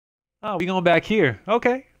Oh, we going back here.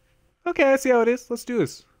 Okay. Okay, I see how it is. Let's do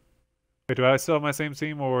this. Wait, do I still have my same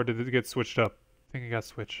team, or did it get switched up? I think it got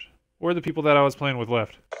switched. Or the people that I was playing with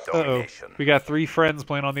left. Uh-oh. We got 3 friends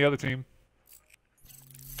playing on the other team.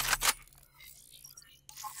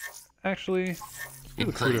 Actually, do the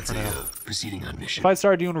recruiter for now. Proceeding on mission. If I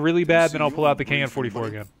start doing really bad, then I'll pull out the KN-44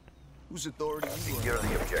 again. Whose authority? Secure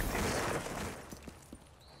the objectives.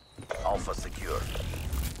 Alpha secure.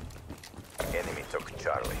 Enemy took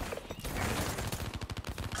Charlie.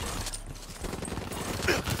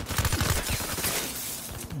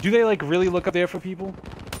 Do they like really look up there for people?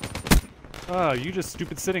 Oh, you just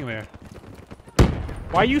stupid sitting there.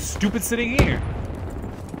 Why are you stupid sitting here?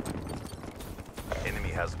 Enemy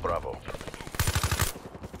has Bravo.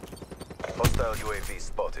 Hostile UAV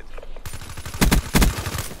spotted.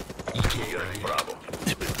 Securing Bravo.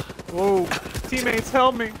 Whoa, teammates,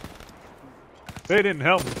 help me! They didn't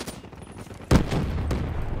help me.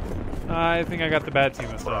 I think I got the bad team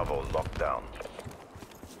this time. Bravo locked down.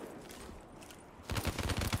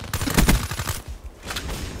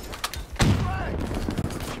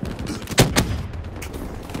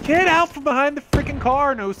 Get out from behind the freaking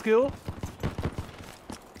car, no skill.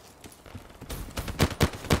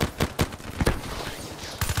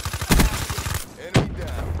 Enemy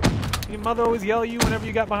down. Your mother always yell at you whenever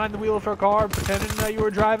you got behind the wheel of her car, pretending that you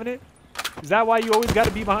were driving it? Is that why you always got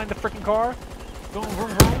to be behind the freaking car? Going vroom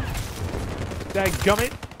vroom?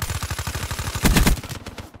 Dadgummit.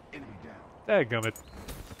 Enemy down. Dadgummit.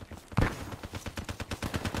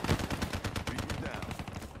 Reaper down.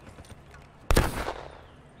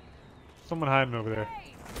 Someone hiding over there.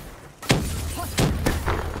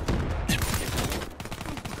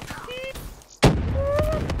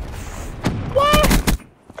 What?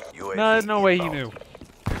 UAV No, there's no way he inbound. knew.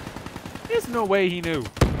 There's no way he knew.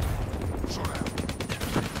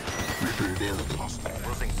 Reaper available.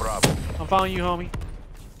 Losing Bravo. I'm following you, homie.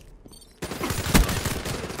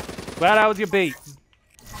 Glad I was your bait.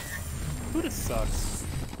 Who this sucks?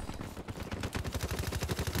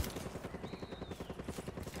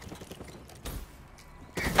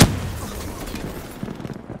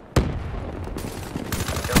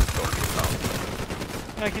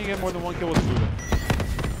 I can't get more than 1 kill with Buddha.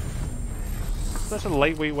 Such a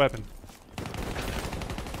lightweight weapon.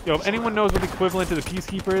 Yo, if anyone knows what the equivalent to the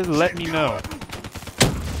Peacekeeper is, let me know.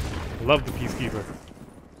 Love the Peacekeeper.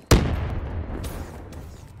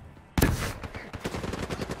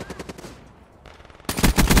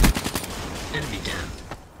 Enemy down.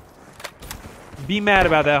 Be mad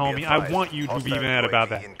about that, homie. Be I advised, want you to be hostile mad about UAV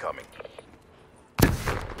that. incoming.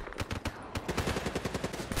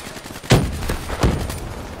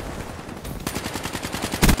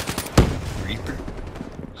 Reaper?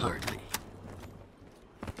 Hardly.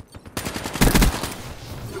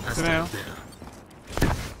 So now. Down.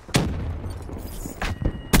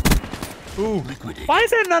 Ooh. Liquidate. Why is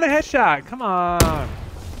that not a headshot? Come on.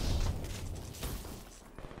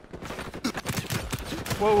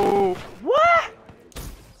 Whoa, whoa, whoa. What?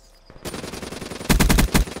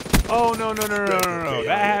 Oh, no, no, no, no, no, no, no.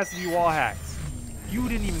 That has to be wall hacks. You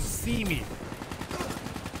didn't even see me.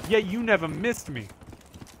 Yet you never missed me.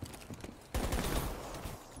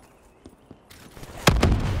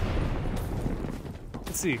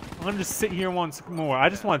 Let's see. I'm gonna just sit here once more. I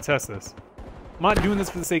just want to test this. I'm not doing this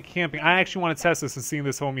for the sake of camping. I actually want to test this and see if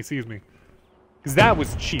this homie sees me. Because that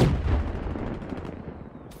was cheap.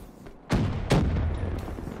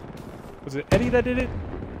 Was it Eddie that did it?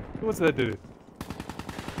 Who was it that did it?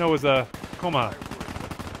 No, it was, Koma.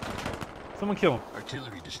 Someone kill him.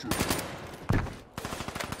 Artillery destroyed.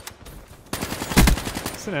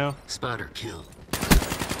 Sit down. Spotter killed.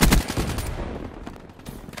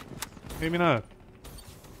 Maybe not.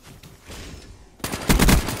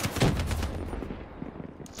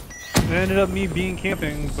 It ended up me being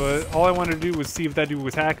camping, but all I wanted to do was see if that dude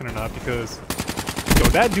was hacking or not, because yo,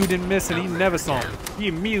 that dude didn't miss and he never saw me. He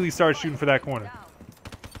immediately started shooting for that corner.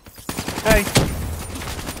 Hey.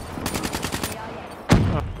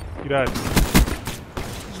 Oh, you died.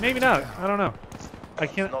 Maybe not. I don't know. I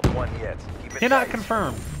can't. Not one yet. Keep it Cannot tight.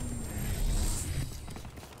 confirm.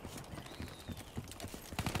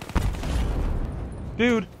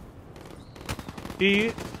 Dude.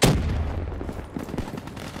 He.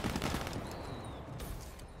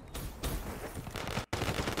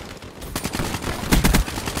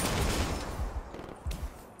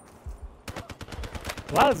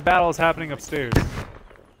 A lot of this battle is happening upstairs.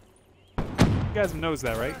 You guys knows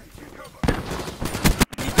that, right?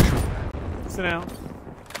 Sit down.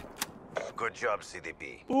 Good job,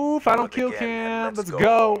 CDP. Oof, I don't kill cam. Let's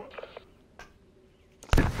go.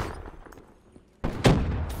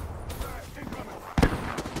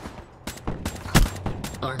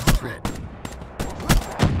 Armed threat.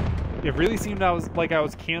 It really seemed I was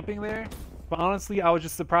camping there, but honestly, I was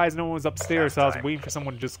just surprised no one was upstairs, so I was waiting for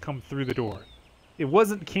someone to just come through the door. It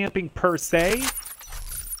wasn't camping per se,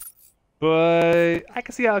 but I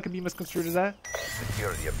can see how it could be misconstrued as that.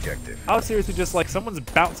 Secure the objective. I was seriously just like, someone's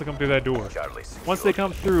about to come through that door. Charlie secure. Once they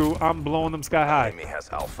come through, I'm blowing them sky high. Enemy has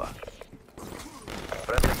Alpha.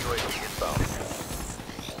 Friendly UAV inbound.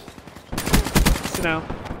 Sit down.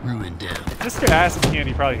 Ruin down. Mr. Acid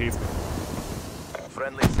Candy probably hates me.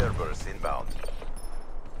 Friendly Cerberus inbound.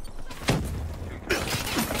 Enemy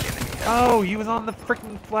has Oh, he was on the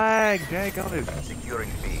freaking flag. Daggone it. securing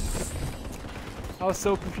B. I was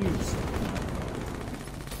so confused.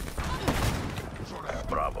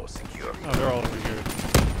 Bravo secure. Oh, they're all over here.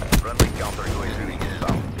 Friendly counter UAV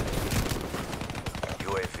inbound.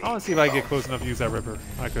 UAV. I want to see if I can get close enough to use that Ripper.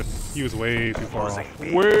 I couldn't. He was way too far Losing off.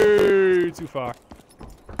 B. Way too far.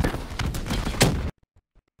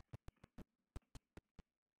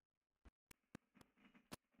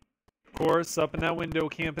 Of course, up in that window,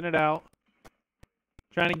 camping it out.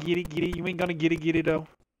 Trying to get it, get it. You ain't gonna get it, though.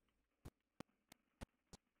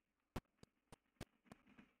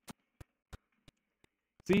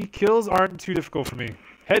 See, kills aren't too difficult for me.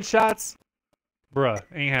 Headshots, bruh,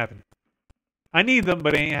 ain't happening. I need them,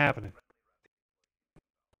 but it ain't happening.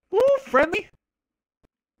 Ooh, friendly.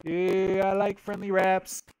 Yeah, I like friendly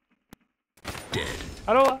raps. Dead.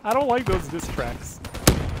 I don't like those diss tracks.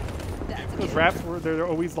 Those raps where they're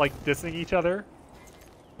always like dissing each other.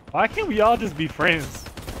 Why can't we all just be friends?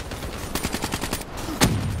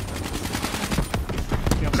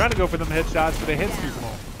 See, I'm trying to go for them headshots, but the head's too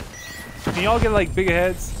small. Can y'all get like big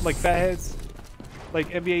heads, like fat heads? Like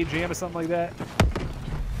NBA Jam or something like that?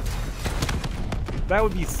 That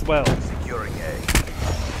would be swell. Securing A.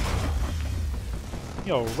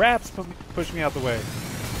 Yo, raps push me out the way.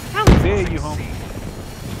 How dare you, homie?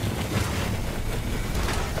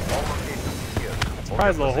 All locations secure.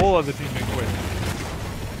 Surprised the whole other team didn't quit.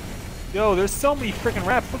 Yo, there's so many freaking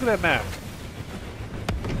raps. Look at that map.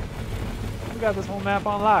 We got this whole map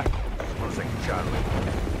on lock. Losing Charlie.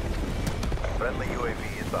 Friendly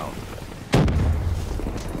UAV inbound.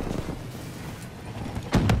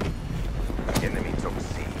 Enemy took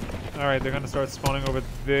C. Alright, they're gonna start spawning over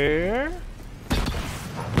there.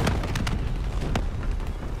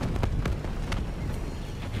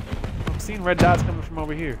 I'm seeing red dots coming from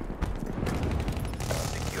over here.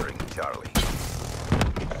 Securing Charlie.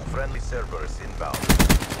 Friendly Cerberus inbound.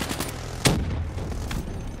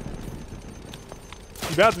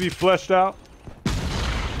 You about to be fleshed out.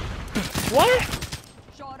 What?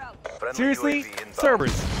 Friendly Seriously? UAV inbound.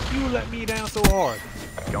 Cerberus, you let me down so hard.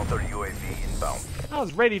 Counter UAV inbound. I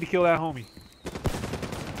was ready to kill that homie.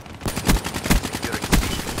 Securing C.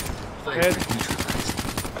 Fire Head. threat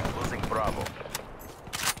neutralized. Losing Bravo.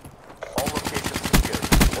 All locations secure.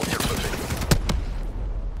 Hold your position.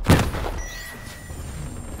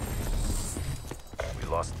 We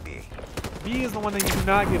lost B. B is the one that you do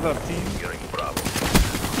not give up, team. Securing Bravo.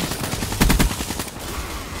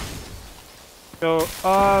 So,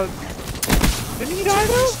 didn't he die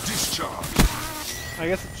though? Discharge. I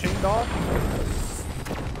guess it chained off.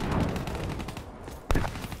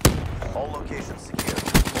 All locations secure.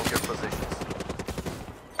 Hold your positions.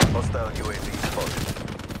 Hostile UAV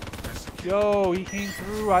spotted. Yo, he came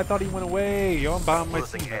through. I thought he went away. Yo, I'm bombing my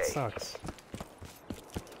Losing team. That A. sucks.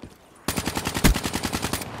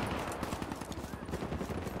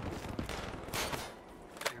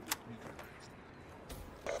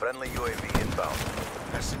 Friendly UAV inbound.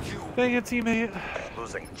 Execute. Dang it, teammate.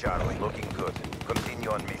 Losing Charlie. Looking good. Continue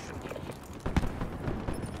on mission.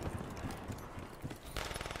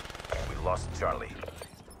 We lost Charlie.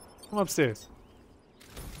 I'm upstairs.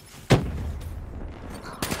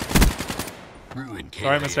 Ruin candy.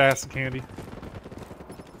 Sorry, Mr. Acid Candy.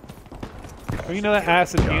 Oh, you know that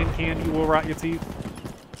acid and candy will rot your teeth?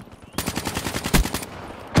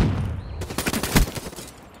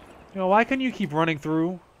 Yo, why couldn't you keep running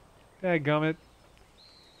through? Dadgummit.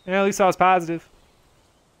 Yeah, at least I was positive.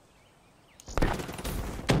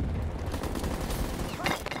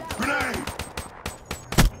 Grenade.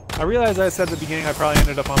 I realized I said at the beginning I probably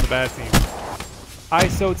ended up on the bad team. I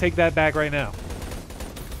so take that back right now.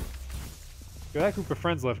 Yo, that group of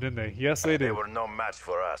friends left, didn't they? Yes, they They did. were no match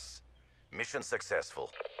for us. Mission successful.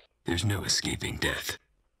 There's no escaping death.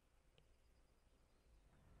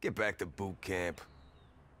 Get back to boot camp.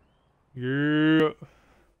 Yeah.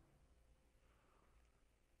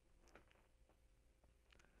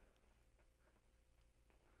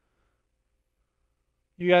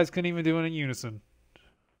 You guys couldn't even do it in unison.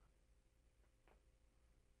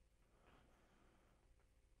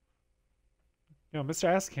 Yo, Mr.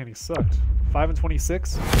 Ass Candy sucked. 5 and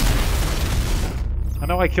 26. I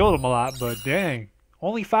know I killed him a lot, but dang.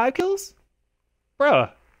 Only 5 kills?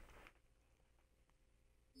 Bruh.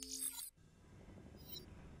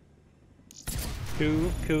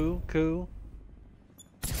 Cool, cool, cool.